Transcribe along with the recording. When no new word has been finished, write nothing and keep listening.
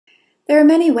There are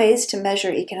many ways to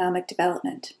measure economic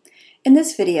development. In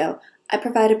this video, I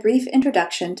provide a brief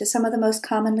introduction to some of the most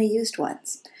commonly used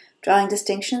ones, drawing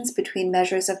distinctions between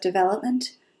measures of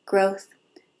development, growth,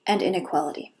 and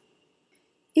inequality.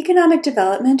 Economic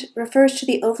development refers to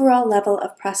the overall level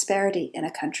of prosperity in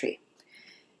a country.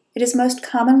 It is most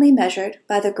commonly measured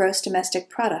by the gross domestic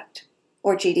product,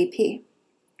 or GDP.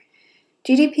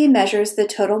 GDP measures the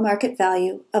total market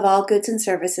value of all goods and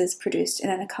services produced in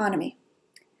an economy.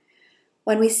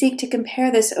 When we seek to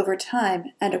compare this over time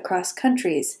and across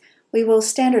countries, we will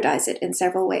standardize it in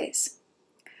several ways.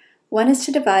 One is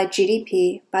to divide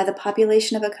GDP by the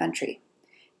population of a country,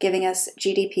 giving us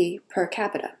GDP per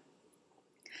capita.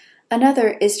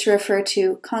 Another is to refer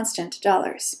to constant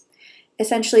dollars,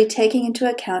 essentially taking into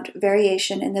account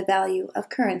variation in the value of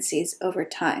currencies over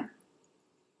time.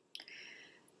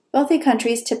 Wealthy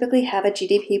countries typically have a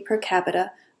GDP per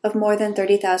capita of more than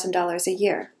 $30,000 a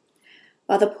year,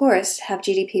 while the poorest have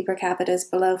GDP per capita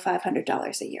below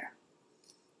 $500 a year.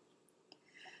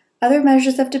 Other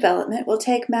measures of development will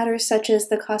take matters such as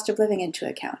the cost of living into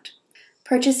account.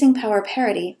 Purchasing power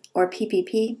parity, or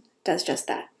PPP, does just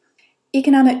that.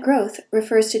 Economic growth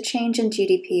refers to change in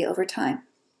GDP over time.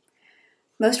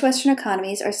 Most Western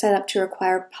economies are set up to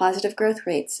require positive growth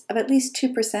rates of at least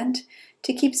 2%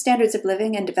 to keep standards of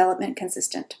living and development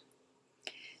consistent.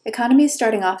 Economies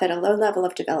starting off at a low level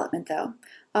of development, though,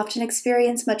 often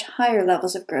experience much higher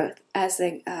levels of growth as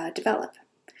they develop.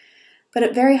 But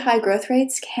at very high growth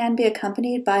rates can be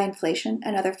accompanied by inflation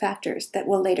and other factors that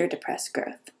will later depress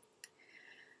growth.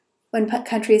 When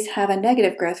countries have a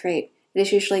negative growth rate, it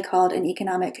is usually called an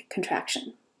economic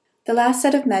contraction. The last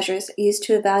set of measures used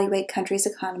to evaluate countries'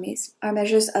 economies are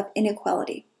measures of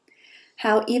inequality,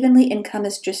 how evenly income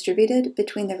is distributed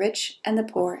between the rich and the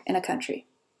poor in a country.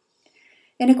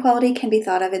 Inequality can be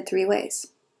thought of in three ways.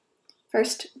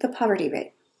 First, the poverty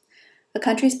rate. A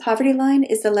country's poverty line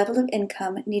is the level of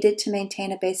income needed to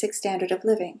maintain a basic standard of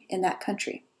living in that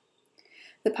country.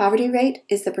 The poverty rate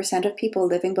is the percent of people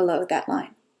living below that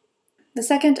line. The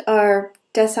second are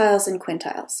deciles and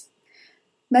quintiles.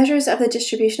 Measures of the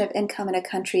distribution of income in a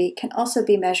country can also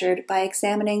be measured by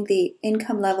examining the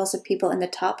income levels of people in the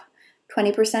top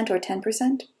 20% or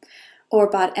 10%,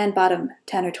 and bottom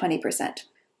 10 or 20%.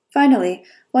 Finally,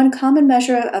 one common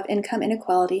measure of income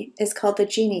inequality is called the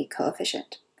Gini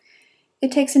coefficient.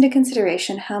 It takes into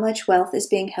consideration how much wealth is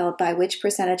being held by which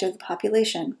percentage of the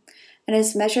population, and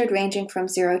is measured ranging from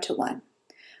 0 to 1,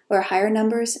 where higher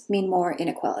numbers mean more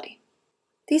inequality.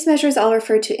 These measures all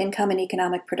refer to income and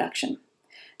economic production.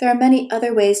 There are many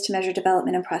other ways to measure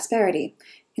development and prosperity,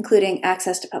 including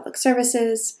access to public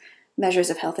services, measures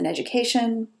of health and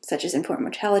education, such as infant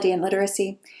mortality and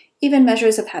literacy, even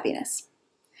measures of happiness.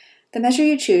 The measure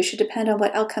you choose should depend on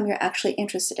what outcome you're actually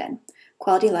interested in,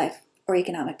 quality life or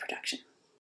economic production.